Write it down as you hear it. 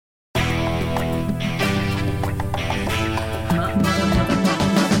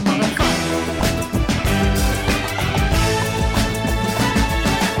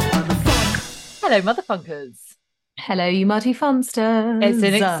Hello, motherfuckers. Hello, you muddy It's an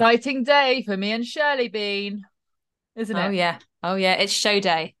funsters. exciting day for me and Shirley Bean, isn't Oh it? yeah. Oh yeah. It's show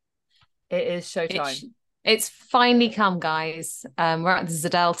day. It is It's showtime. it's finally come, guys. We're at the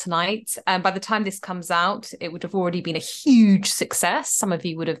Zadell tonight. By the time this comes out, it would have already been a huge success. Some of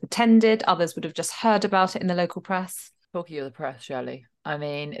you would have attended, others would have just heard about it in the local press. Talking of the press, Shirley. I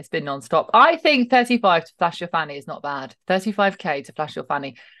mean, it's been non-stop. I think 35 to flash your fanny is not bad. 35k to flash your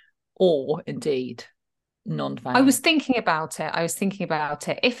fanny, or indeed I was non-fanny. thinking about it. I was thinking about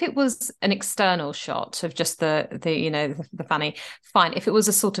it. If it was an external shot of just the fanny, fine. If it was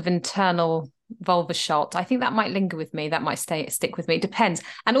a sort of internal vulva shot, I think that might linger with me. That might stick with me. It depends.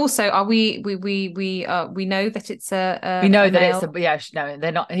 And also, are we know that it's We a know that it's male? a yeah. No,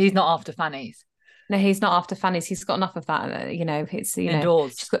 they're not. He's not after fannies. No, he's not after fannies. He's got enough of that. It's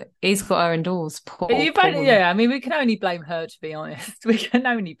Indoors. he's got her indoors. Poor You've poor only, woman. yeah. I mean, we can only blame her. To be honest, we can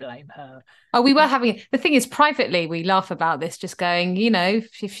only blame her. Oh, we were having the thing is privately we laugh about this, just going,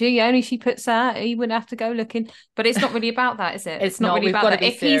 if she puts out, he wouldn't have to go looking. But it's not really about that, is it? It's It's not not. really We've about got to that. be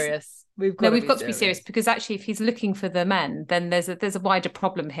If he's serious. We've got No, to we've be got to be serious serious. because actually, if he's looking for the men, then there's a wider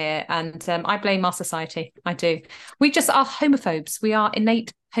problem here, and I blame our society. I do. We just are homophobes. We are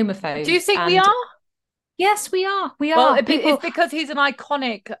innate Do you homophobes, think we and are? yes, we are. We Well, are it's people. because he's an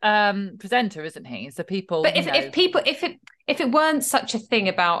iconic presenter, isn't he? So people, But if it weren't such a thing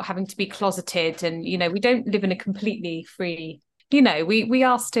about having to be closeted, and we don't live in a completely free, we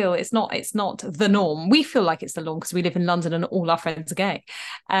are still, it's not the norm. We feel like it's the norm because we live in London and all our friends are gay.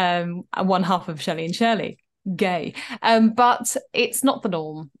 And one half of Shelley and Shirley gay. But it's not the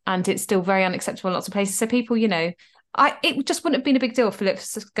norm, and it's still very unacceptable in lots of places. So people, it just wouldn't have been a big deal if Philip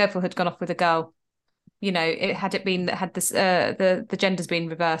Schofield had gone off with a girl. It had it been that had this the genders been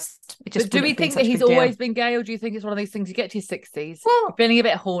reversed, it but just do wouldn't we have been think that such a he's big deal. always been gay, or do you think it's one of these things you get to your 60s, you're Well, feeling a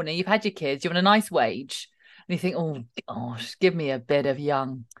bit horny, you've had your kids, you're on a nice wage, and you think, oh gosh, give me a bit of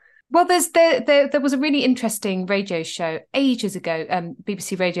young. there was a really interesting radio show ages ago,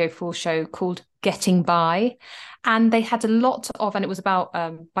 BBC Radio 4 show called Getting By, and they had a lot of, and it was about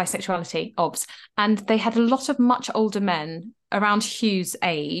bisexuality, obs, and they had a lot of much older men around Hugh's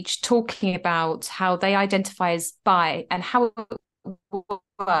age talking about how they identify as bi and how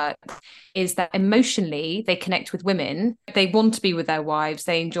works is that emotionally they connect with women. They want to be with their wives.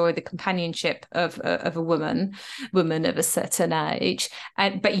 They enjoy the companionship of a woman of a certain age,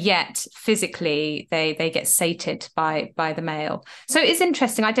 but yet physically they get sated by the male. So it's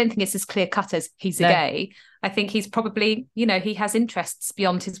interesting. I don't think it's as clear cut as he's a No, gay. I think he's probably he has interests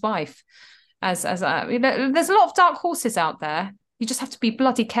beyond his wife. There's a lot of dark horses out there. You just have to be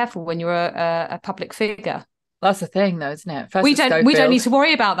bloody careful when you're a public figure. that's the thing though, isn't it? First We with don't need Schofield. to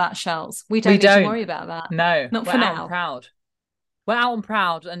worry about that, Shells. We We don't need to don't. worry about that. No, Not we're for out and now. proud. We're out and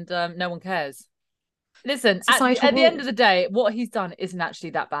proud, and no one cares. Listen, Societal at the end of rules. the day, what he's done isn't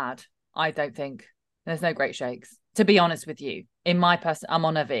actually that bad. I don't think. There's no great shakes. To be honest with you, in my person, I'm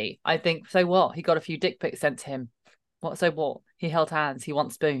on a V. I think, so what? He got a few dick pics sent to him. What? So what? He held hands. He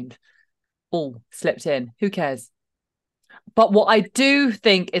once spooned. All slipped in. Who cares? But what I do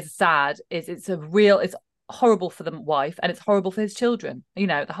think is sad is it's horrible for the wife and it's horrible for his children.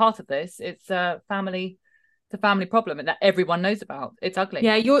 At the heart of this, it's a family problem and that everyone knows about. It's ugly.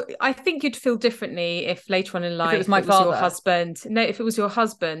 Yeah, I think you'd feel differently if later on in If it was life my it was your father, husband. No, if it was your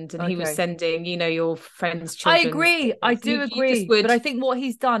husband and he was okay. sending, your friends' I children's agree. I things, do you just agree. But would. I think what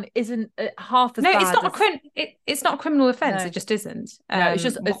he's done isn't half as No, it's bad not a as it's not a criminal offence. It no, just isn't. no. It's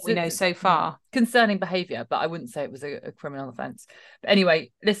just What we know so yeah, far. concerning behaviour, but I wouldn't say it was a criminal offence. But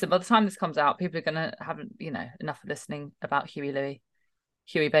anyway, listen. By the time this comes out, people are gonna have enough of listening about Huey Louie,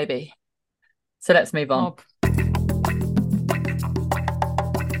 Huey baby. So let's move on. Oh,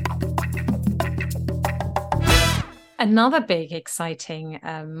 another big exciting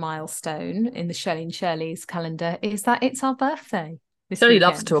milestone in the Shirley and Shirley's calendar is that it's our birthday this Shirley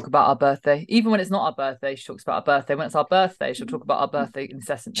loves to weekend. talk about our birthday. Even when it's not our birthday, she talks about our birthday. When it's our birthday, she'll talk about our birthday Do you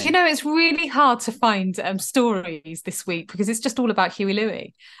incessantly. know it's really hard to find stories this week because it's just all about Huey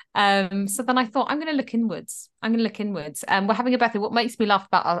Louie. So then I thought I'm going to look inwards. I'm going to look inwards. We're having a birthday. What makes me laugh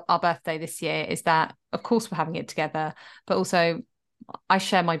about our birthday this year is that, of course, we're having it together, but also I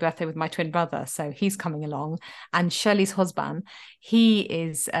share my birthday with my twin brother, so he's coming along. And Shirley's husband, he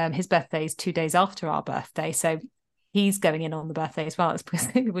is his birthday is 2 days after our birthday, so he's going in on the birthday as well. It's because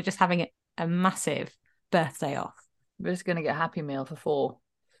we're just having a massive birthday off. We're just going to get a Happy Meal for four.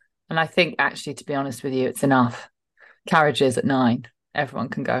 And I think, actually, to be honest with you, it's enough. Carriages at 9. Everyone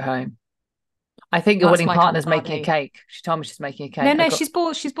can go home. I think your That's willing my cup partner's of making a party. cake. She told me she's making a No, cake. no, she's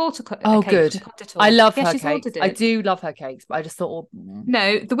bought a Oh, cake good. from I Conditor. love Yeah, her she's cakes. ordered I it. do love her cakes, but I just thought,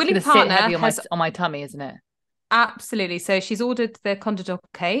 No, the it's willing going to sit partner heavy has on my tummy, isn't it? absolutely. So she's ordered the Conditor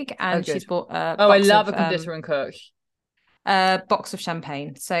cake Oh, and she's good. bought Oh, I love a conditor and cook. a box of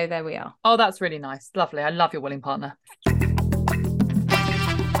champagne. So there we are. Oh, that's really nice. Lovely. I love your willing partner.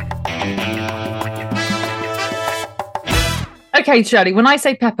 Okay, Shirley, when I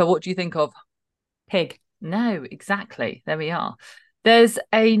say pepper, what do you think of? Pig. No, exactly. There we are. There's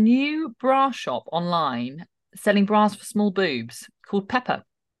a new bra shop online selling bras for small boobs called Pepper.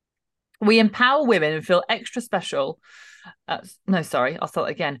 We empower women and feel extra special. No, sorry, I'll start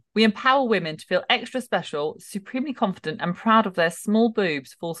again. We empower women to feel extra special, supremely confident, and proud of their small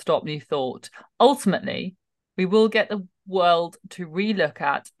boobs. Full stop, new thought. Ultimately, we will get the world to relook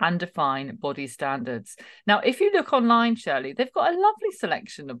at and define body standards. Now, if you look online, Shirley, they've got a lovely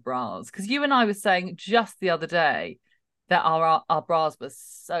selection of bras because you and I were saying just the other day that our bras were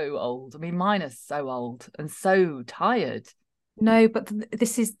so old. I mean, mine are so old and so tired. No, but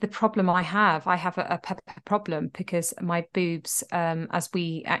this is the problem I have. I have a pepper problem because my boobs, as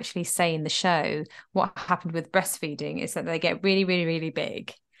we actually say in the show, what happened with breastfeeding is that they get really, really, really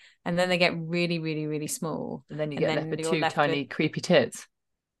big, and then they get really, really, really small, And then you and get then left with you're two left tiny, with creepy tits.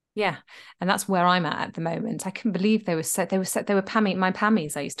 yeah, and that's where I'm at the moment. I couldn't believe they were my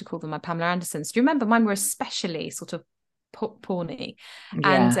Pammies. I used to call them my Pamela Andersons. Do you remember mine were especially sort of porny,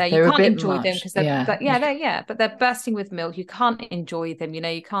 and Yeah, you they're a can't bit enjoy them much. because Yeah. but they're bursting with milk. You can't enjoy them.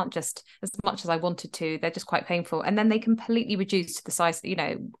 You can't just as much as I wanted to. They're just quite painful, and then they completely reduce to the size.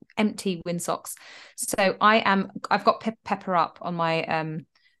 Empty windsocks. So I've got Pepper up on my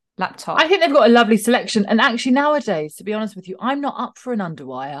laptop. I think they've got a lovely selection. And actually, nowadays, to be honest with you, I'm not up for an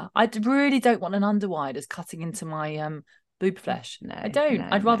underwire. Really don't want an underwire that's cutting into my boob flesh. No, I don't. no,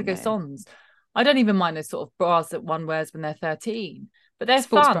 I'd no, rather go no. sans. I don't even mind those sort of bras that one wears when they're 13, but they're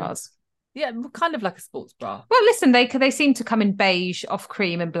Sports fun. bras. Yeah, kind of like a sports bra. Well, listen, they seem to come in beige, off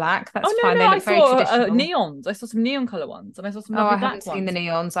cream, and black. That's Oh, fine. no, They I look very saw traditional. neons. I saw some neon color ones and I saw some Oh, lovely I haven't black seen the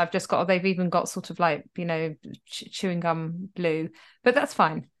ones. neons. They've even got sort of like, chewing gum blue, but that's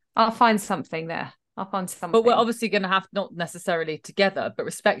fine. I'll find something there. I'll find But we're something. obviously going to have, not necessarily together, but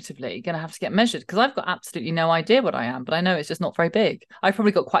respectively, going to have to get measured because I've got absolutely no idea what I am, but I know it's just not very big. I've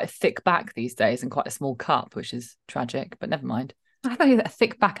probably got quite a thick back these days and quite a small cup, which is tragic, but never mind. I thought you had a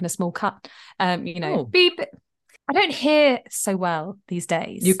thick back and a small cut. Oh. Beep. I don't hear so well these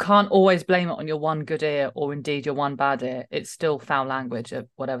days. You can't always blame it on your one good ear or indeed your one bad ear. It's still foul language at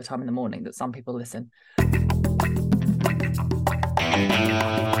whatever time in the morning that some people listen.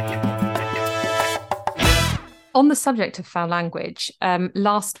 On the subject of foul language,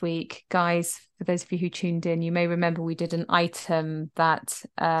 last week, guys, for those of you who tuned in, you may remember we did an item that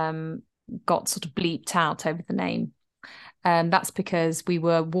got sort of bleeped out over the name. That's because we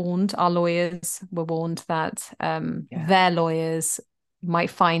were warned, our lawyers were warned that their lawyers might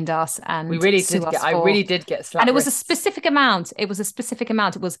find us and we really sue did us get, I really did get slapped. And it was a specific amount. It was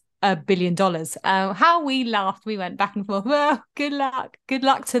 $1 billion. How we laughed. We went back and forth. Oh, good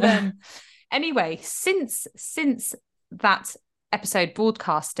luck to them. Anyway, since that episode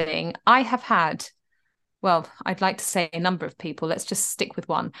broadcasting, I have had, well, I'd like to say a number of people, let's just stick with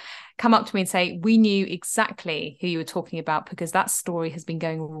one, come up to me and say, we knew exactly who you were talking about because that story has been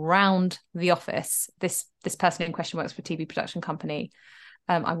going round the office. This person in question works for a TV production company.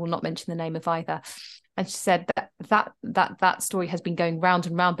 I will not mention the name of either. And she said that story has been going round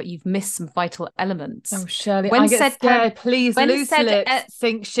and round, but you've missed some vital elements. Oh, Shirley, I get scared. Please, loose lips,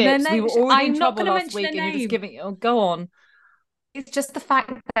 sink ships. We were already in trouble last week and you're just giving it. Oh, go on. It's just the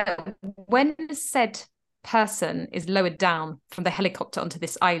fact that when said person is lowered down from the helicopter onto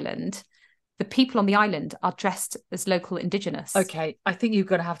this island, the people on the island are dressed as local indigenous. Okay, I think you're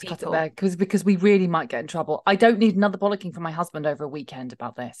going to have to cut it there because we really might get in trouble. I don't need another bollocking from my husband over a weekend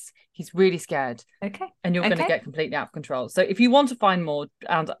about this. He's really scared. Okay. And you're going to get completely out of control. So if you want to find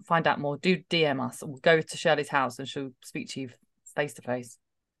out more, do DM us or go to Shirley's house and she'll speak to you face to face.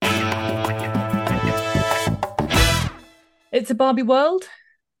 It's a Barbie world.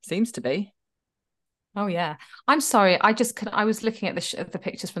 Seems to be. Oh yeah, I'm sorry. I was looking at the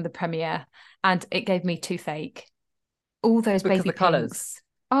pictures from the premiere, and it gave me toothache. All those baby pinks.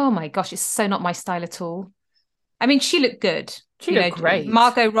 Oh my gosh, it's so not my style at all. I mean, she looked good. She looked great.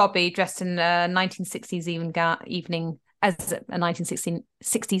 Margot Robbie dressed in a 1960s evening as a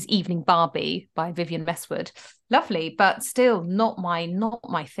 1960s evening Barbie by Vivienne Westwood. Lovely, but still not my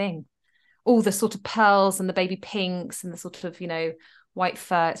thing. All the sort of pearls and the baby pinks and the sort of white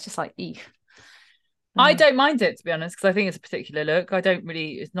fur. It's just like, eek. I don't mind it, to be honest, because I think it's a particular look. I don't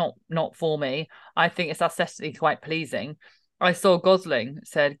really, it's not for me. I think it's aesthetically quite pleasing. I saw Gosling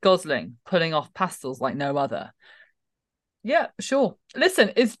said Gosling pulling off pastels like no other. Yeah, sure.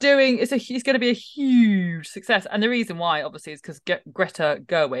 Listen, it's going to be a huge success, and the reason why, obviously, is because Greta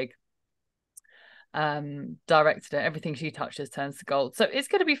Gerwig directed it. Everything she touches turns to gold, so it's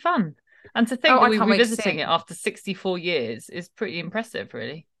going to be fun. And to think that we're revisiting it after 64 years is pretty impressive,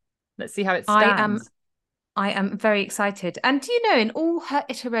 really. Let's see how it stands. I am very excited. And do you know, in all her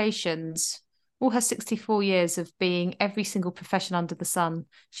iterations, all her 64 years of being every single profession under the sun,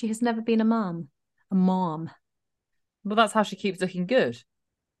 she has never been a mom. A mom. Well, that's how she keeps looking good,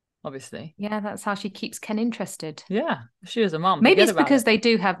 obviously. Yeah, that's how she keeps Ken interested. Yeah, she was a mom. Maybe it's because they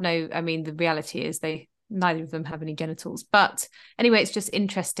do have no, I mean, the reality is neither of them have any genitals. But anyway, it's just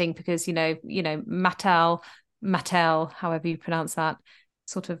interesting because, Mattel, however you pronounce that,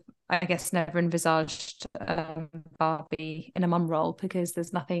 sort of, I guess, never envisaged Barbie in a mum role because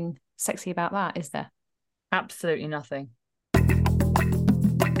there's nothing sexy about that, is there? Absolutely nothing.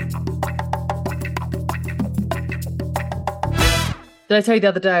 Did I tell you the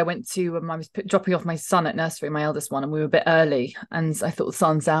other day I went to, I was dropping off my son at nursery, my eldest one, and we were a bit early. And I thought, the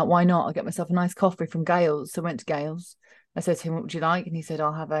sun's out, why not? I'll get myself a nice coffee from Gales. So I went to Gales. I said to him, what would you like? And he said, I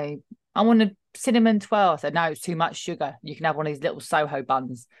want a cinnamon twirl. I said, no, it's too much sugar. You can have one of these little Soho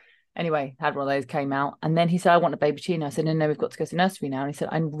buns. Anyway, had one of those, came out. And then he said, I want a Babyccino. I said, no, we've got to go to nursery now. And he said,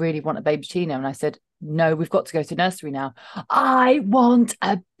 I really want a Babyccino. And I said, no, we've got to go to nursery now. I want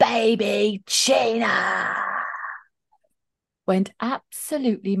a Babyccino. Went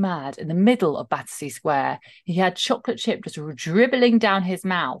absolutely mad in the middle of Battersea Square. He had chocolate chip just dribbling down his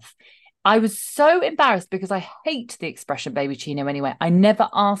mouth. I was so embarrassed because I hate the expression Babyccino anyway. I never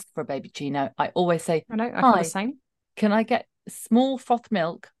ask for a Babyccino. I always say, I feel the same. Can I get small froth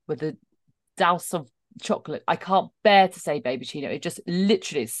milk with a douse of chocolate? I can't bear to say Babyccino. It just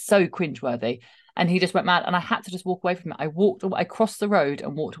literally is so cringeworthy. And he just went mad and I had to just walk away from it. I crossed the road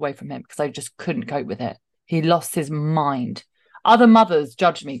and walked away from him because I just couldn't cope with it. He lost his mind. Other mothers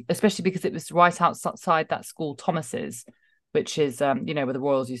judged me, especially because it was right outside that school, Thomas's, which is, where the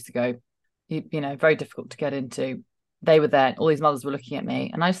Royals used to go, very difficult to get into. They were there. All these mothers were looking at me.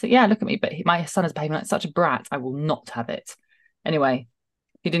 And I just thought, yeah, look at me. But my son is behaving like such a brat. I will not have it. Anyway,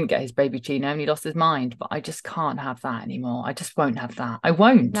 he didn't get his Babyccino and he lost his mind. But I just can't have that anymore. I just won't have that. I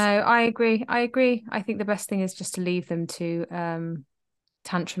won't. No, I agree. I think the best thing is just to leave them to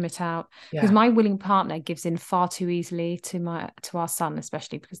tantrum it out, because my willing partner gives in far too easily to our son,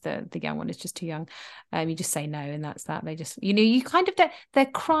 especially because the young one is just too young. You just say no and that's that. They just, you kind of, they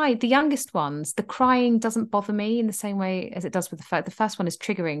cry, the youngest ones, the crying doesn't bother me in the same way as it does with the first one is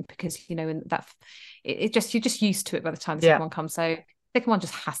triggering because in that you're just used to it by the time the second one comes. So the second one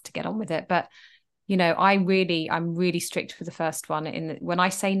just has to get on with it. But I'm really strict with the first one. When I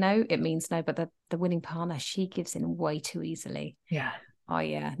say no, it means no. But the winning partner, she gives in way too easily. Yeah. Oh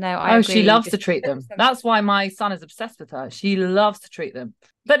yeah, no, I agree. She loves to treat them. That's why my son is obsessed with her. She loves to treat them.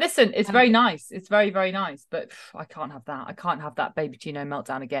 But listen, it's very nice. It's very, very nice. But I can't have that. I can't have that Babyccino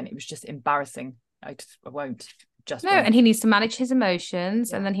meltdown again. It was just embarrassing. I won't. And he needs to manage his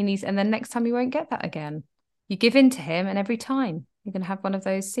emotions, and then next time you won't get that again. You give in to him, and every time you're going to have one of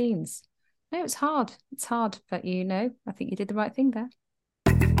those scenes. No, it's hard. It's hard, but I think you did the right thing there.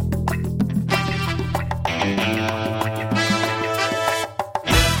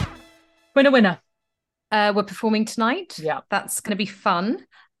 Winner. We're performing tonight. Yeah. That's going to be fun.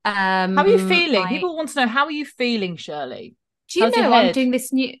 How are you feeling? People want to know, how are you feeling, Shirley? Do you know I'm doing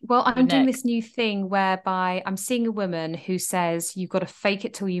this new thing whereby I'm seeing a woman who says you've got to fake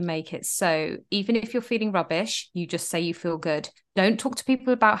it till you make it. So even if you're feeling rubbish, you just say you feel good. Don't talk to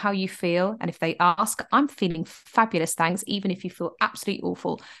people about how you feel. And if they ask, I'm feeling fabulous, thanks, even if you feel absolutely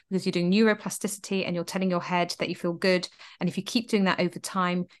awful, because you're doing neuroplasticity and you're telling your head that you feel good. And if you keep doing that over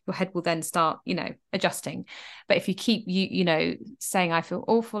time, your head will then start, adjusting. But if you keep, saying, I feel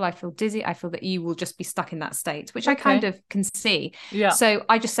awful, I feel dizzy, I feel that you will just be stuck in that state, which I kind of can see. Yeah. So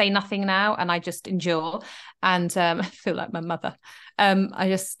I just say nothing now and I just endure. And I feel like my mother. I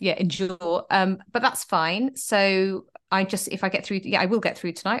just, endure. But that's fine. So if I get through, I will get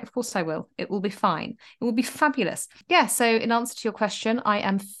through tonight. Of course I will. It will be fine. It will be fabulous. Yeah. So in answer to your question, I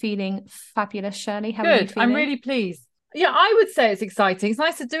am feeling fabulous, Shirley. How are you feeling? I'm really pleased. Yeah, I would say it's exciting. It's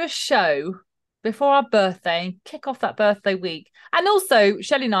nice to do a show before our birthday and kick off that birthday week. And also,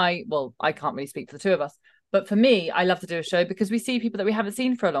 Shelley and I can't really speak for the two of us, but for me, I love to do a show because we see people that we haven't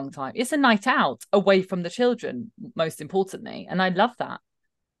seen for a long time. It's a night out away from the children, most importantly. And I love that.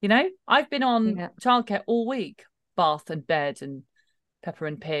 I've been on childcare all week, bath and bed and pepper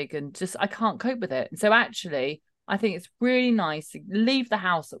and pig, and just I can't cope with it. And so actually, I think it's really nice to leave the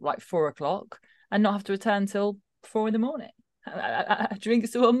house at like 4 o'clock and not have to return till 4 a.m. Drink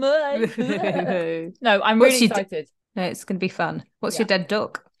some more. No, I'm really excited. No, it's going to be fun. What's your dead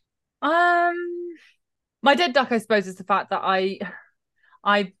duck? My dead duck, I suppose, is the fact that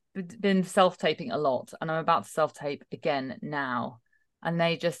I've been self-taping a lot, and I'm about to self-tape again now. And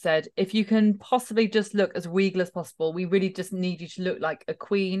they just said, if you can possibly just look as regal as possible, we really just need you to look like a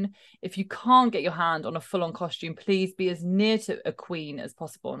queen. If you can't get your hand on a full-on costume, please be as near to a queen as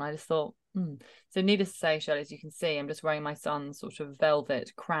possible. And I just thought, So needless to say, Shirley, as you can see, I'm just wearing my son's sort of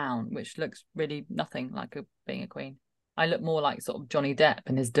velvet crown, which looks really nothing like being a queen. I look more like sort of Johnny Depp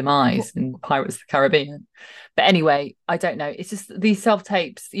and his demise in Pirates of the Caribbean. But anyway, I don't know. It's just these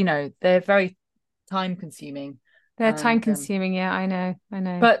self-tapes, they're very time-consuming. They're time-consuming, yeah, I know.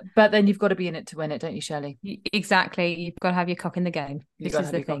 But then you've got to be in it to win it, don't you, Shirley? Exactly. You've got to have your cock in the game. You've got to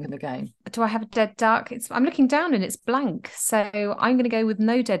have your cock in the game. Do I have a dead duck? I'm looking down and it's blank. So I'm going to go with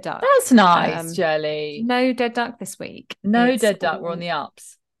no dead duck. That's nice, Shirley. No dead duck this week. No dead duck. We're on the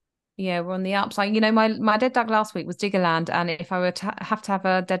ups. Yeah, we're on the ups. Like, my dead duck last week was Diggerland, and if I were to have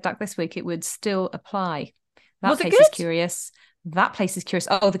a dead duck this week, it would still apply. That place is curious. That place is curious.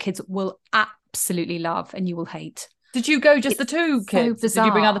 Oh, the kids will absolutely love, and you will hate. Did you go just the two kids? Did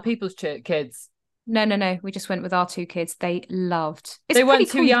you bring other people's kids? No. We just went with our two kids. They loved. They weren't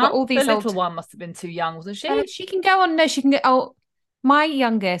too young. The little one must have been too young, wasn't she? She can go on. No, she can go. Oh, my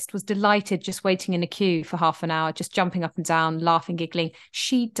youngest was delighted just waiting in a queue for half an hour, just jumping up and down, laughing, giggling.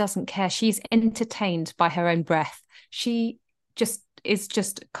 She doesn't care. She's entertained by her own breath. She is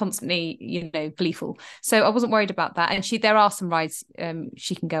just constantly, gleeful. So I wasn't worried about that. And there are some rides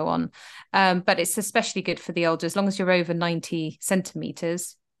she can go on. But it's especially good for the older. As long as you're over 90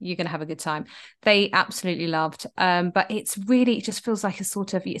 centimeters, you're going to have a good time. They absolutely loved. But it just feels like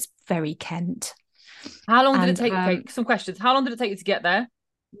it's very Kent. How long did it take? Okay, some questions. How long did it take you to get there?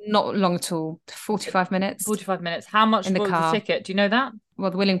 Not long at all. 45 minutes. 45 minutes. How much was the ticket? Do you know that? Well,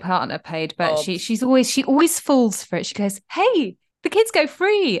 the willing partner paid, but she always falls for it. She goes, "Hey, the kids go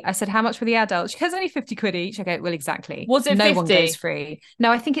free." I said, "How much for the adults?" She goes, "Only 50 quid each." I go, "Well, exactly." Was it 50? No one goes free.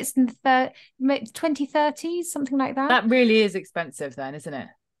 No, I think it's in the 2030s, something like that. That really is expensive then, isn't it?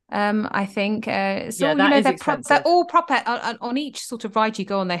 I think is expensive. They're all proper on each sort of ride you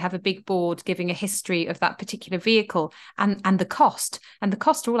go on. They have a big board giving a history of that particular vehicle and the cost. And the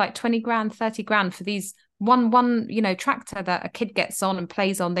cost are all like 20 grand, 30 grand for these one tractor that a kid gets on and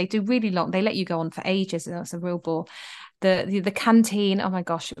plays on. They do really long. They let you go on for ages. That's a real bore. The canteen. Oh my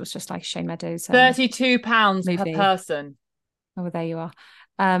gosh, it was just like Shea Meadows. £32 per person. Oh, well, there you are.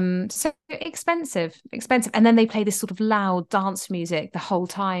 So expensive, and then they play this sort of loud dance music the whole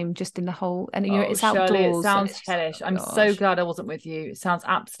time, just in the whole, and it's outdoors. Shirley, it sounds hellish. I'm so glad I wasn't with you. It sounds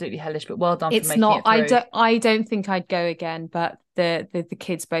absolutely hellish, but well done for making it through. I don't think I'd go again, but the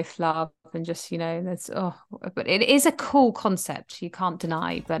kids both laugh and just but it is a cool concept, you can't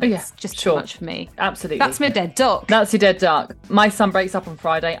deny, but it's just too much for me. Absolutely. That's my dead duck. That's your dead duck. My son breaks up on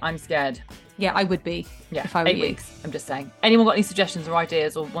Friday. I'm scared. Yeah, I would be. Yeah, if I were 8 you. weeks. I'm just saying. Anyone got any suggestions or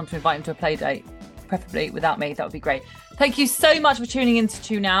ideas or want to invite him to a play date, preferably without me, that would be great. Thank you so much for tuning in to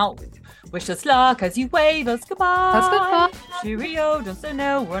Tune Out. Wish us luck as you wave us goodbye. That's goodbye. Cheerio, don't say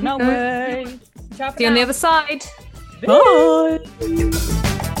no, we're on our way. See you on the other side. Bye.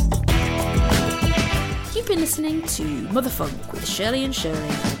 You've been listening to Motherfunk with Shirley and Shirley,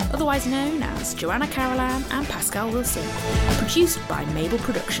 otherwise known as Joanna Carolan and Pascal Wilson, produced by Mabel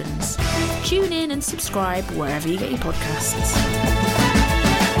Productions. Tune in and subscribe wherever you get your podcasts.